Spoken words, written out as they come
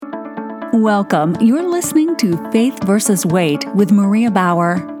Welcome. You're listening to Faith versus Weight with Maria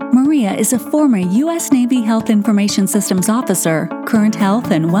Bauer. Maria is a former U.S. Navy Health Information Systems officer, current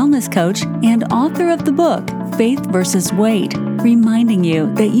health and wellness coach, and author of the book Faith versus Weight, reminding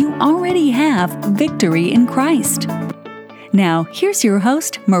you that you already have victory in Christ. Now, here's your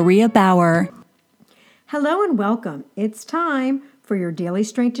host, Maria Bauer. Hello and welcome. It's time for your Daily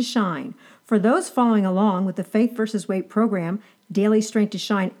Strength to Shine. For those following along with the Faith versus Weight program, Daily Strength to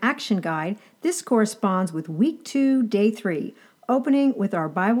Shine Action Guide, this corresponds with Week 2, Day 3, opening with our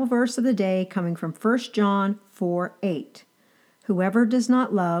Bible verse of the day coming from 1 John 4:8. Whoever does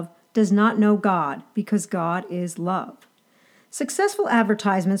not love does not know God, because God is love. Successful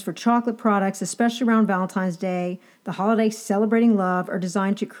advertisements for chocolate products, especially around Valentine's Day, the holiday celebrating love, are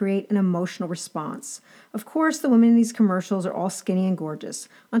designed to create an emotional response. Of course, the women in these commercials are all skinny and gorgeous.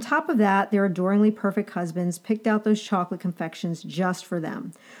 On top of that, their adoringly perfect husbands picked out those chocolate confections just for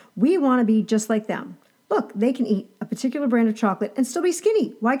them. We want to be just like them. Look, they can eat a particular brand of chocolate and still be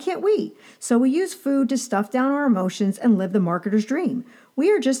skinny. Why can't we? So we use food to stuff down our emotions and live the marketer's dream.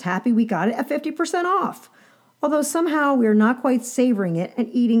 We are just happy we got it at 50% off. Although somehow we are not quite savoring it and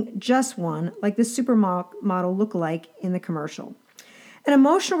eating just one like the supermodel lookalike in the commercial. An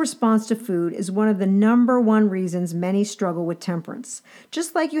emotional response to food is one of the number one reasons many struggle with temperance.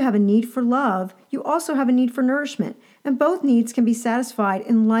 Just like you have a need for love, you also have a need for nourishment, and both needs can be satisfied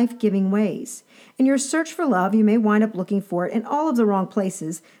in life-giving ways. In your search for love, you may wind up looking for it in all of the wrong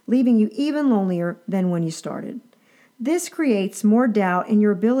places, leaving you even lonelier than when you started. This creates more doubt in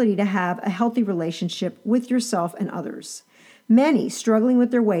your ability to have a healthy relationship with yourself and others. Many struggling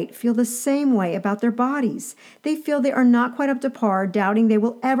with their weight feel the same way about their bodies. They feel they are not quite up to par, doubting they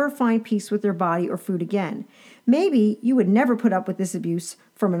will ever find peace with their body or food again. Maybe you would never put up with this abuse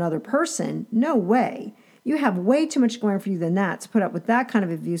from another person. No way. You have way too much going for you than that to put up with that kind of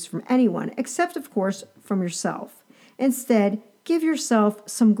abuse from anyone, except, of course, from yourself. Instead, give yourself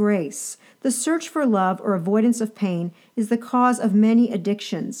some grace. The search for love or avoidance of pain is the cause of many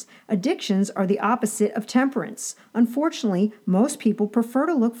addictions. Addictions are the opposite of temperance. Unfortunately, most people prefer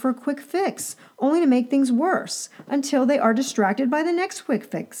to look for a quick fix, only to make things worse, until they are distracted by the next quick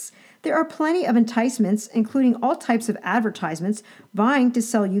fix. There are plenty of enticements, including all types of advertisements, vying to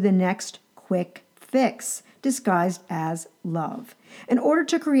sell you the next quick fix, disguised as love, in order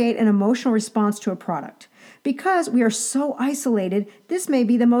to create an emotional response to a product. Because we are so isolated, this may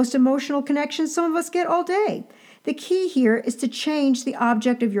be the most emotional connection some of us get all day. The key here is to change the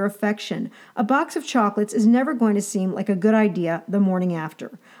object of your affection. A box of chocolates is never going to seem like a good idea the morning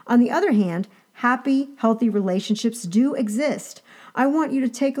after. On the other hand, happy, healthy relationships do exist. I want you to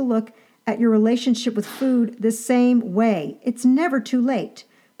take a look at your relationship with food the same way. It's never too late,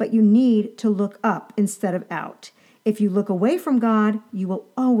 but you need to look up instead of out. If you look away from God, you will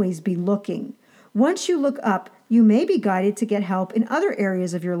always be looking. Once you look up, you may be guided to get help in other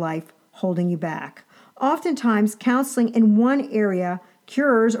areas of your life holding you back. Oftentimes, counseling in one area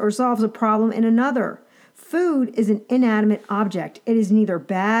cures or solves a problem in another. Food is an inanimate object. It is neither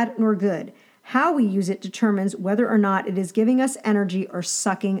bad nor good. How we use it determines whether or not it is giving us energy or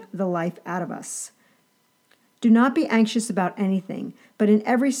sucking the life out of us. Do not be anxious about anything, but in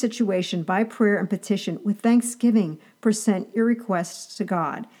every situation, by prayer and petition, with thanksgiving, present your requests to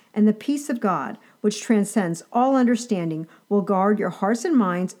God, and the peace of God, which transcends all understanding, will guard your hearts and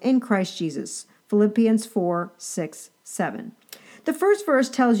minds in Christ Jesus. Philippians 4:6-7. The first verse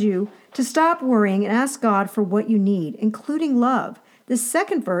tells you to stop worrying and ask God for what you need, including love. The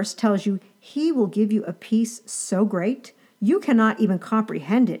second verse tells you He will give you a peace so great you cannot even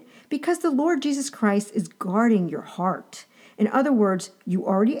comprehend it, because the Lord Jesus Christ is guarding your heart. In other words, you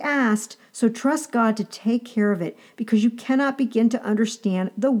already asked, so trust God to take care of it, because you cannot begin to understand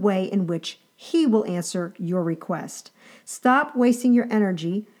the way in which He will answer your request. Stop wasting your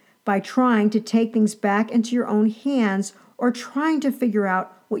energy by trying to take things back into your own hands or trying to figure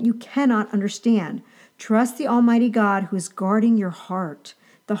out what you cannot understand. Trust the Almighty God who is guarding your heart,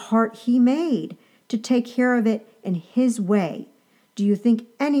 the heart He made, to take care of it in His way. Do you think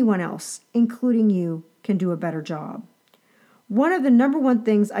anyone else, including you, can do a better job? One of the number one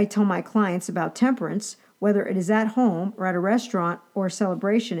things I tell my clients about temperance, whether it is at home or at a restaurant or a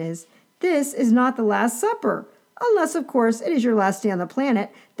celebration, is this is not the Last Supper. Unless, of course, it is your last day on the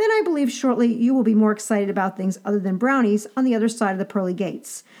planet, then I believe shortly you will be more excited about things other than brownies on the other side of the pearly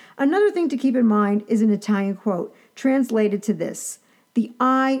gates. Another thing to keep in mind is an Italian quote, translated to this: the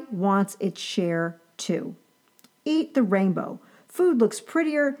eye wants its share too. Eat the rainbow. Food looks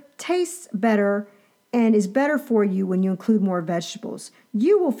prettier, tastes better, and is better for you when you include more vegetables.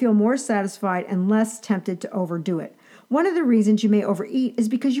 You will feel more satisfied and less tempted to overdo it. One of the reasons you may overeat is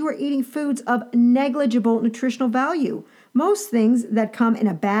because you are eating foods of negligible nutritional value. Most things that come in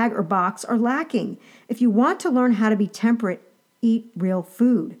a bag or box are lacking. If you want to learn how to be temperate, eat real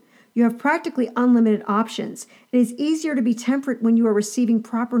food. You have practically unlimited options. It is easier to be temperate when you are receiving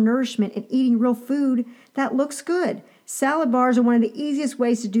proper nourishment and eating real food that looks good. Salad bars are one of the easiest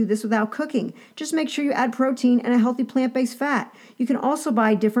ways to do this without cooking. Just make sure you add protein and a healthy plant-based fat. You can also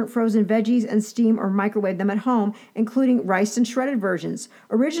buy different frozen veggies and steam or microwave them at home, including rice and shredded versions.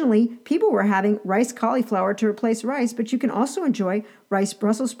 Originally, people were having rice cauliflower to replace rice, but you can also enjoy rice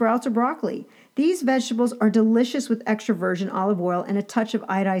Brussels sprouts or broccoli. These vegetables are delicious with extra virgin olive oil and a touch of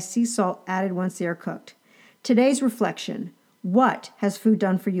iodized sea salt added once they are cooked. Today's reflection: what has food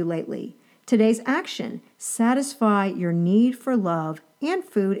done for you lately? Today's action: satisfy your need for love and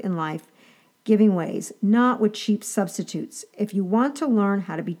food in life, giving ways, not with cheap substitutes. If you want to learn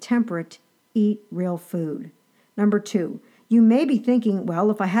how to be temperate, eat real food. Number 2, you may be thinking,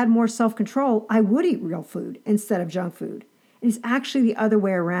 well, if I had more self-control, I would eat real food instead of junk food. It is actually the other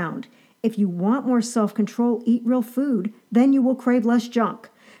way around. If you want more self-control, eat real food, then you will crave less junk.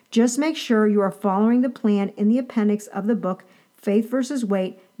 Just make sure you are following the plan in the appendix of the book, Faith versus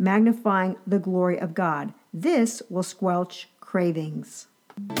Weight, Magnifying the Glory of God. This will squelch cravings.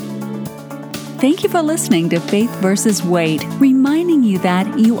 Thank you for listening to Faith versus Weight, reminding you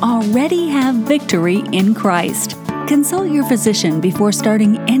that you already have victory in Christ. Consult your physician before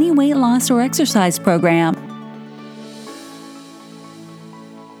starting any weight loss or exercise program.